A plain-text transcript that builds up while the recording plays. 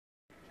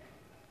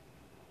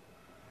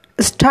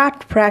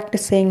Start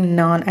practicing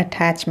non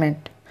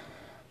attachment.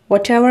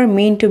 Whatever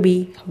meant to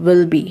be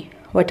will be.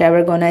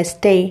 Whatever gonna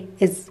stay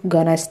is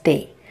gonna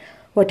stay.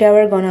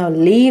 Whatever gonna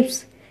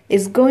leaves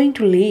is going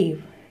to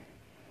leave.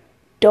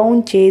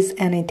 Don't chase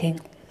anything.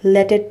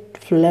 Let it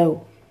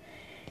flow.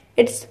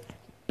 It's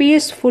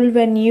peaceful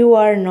when you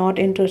are not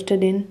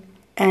interested in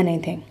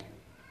anything.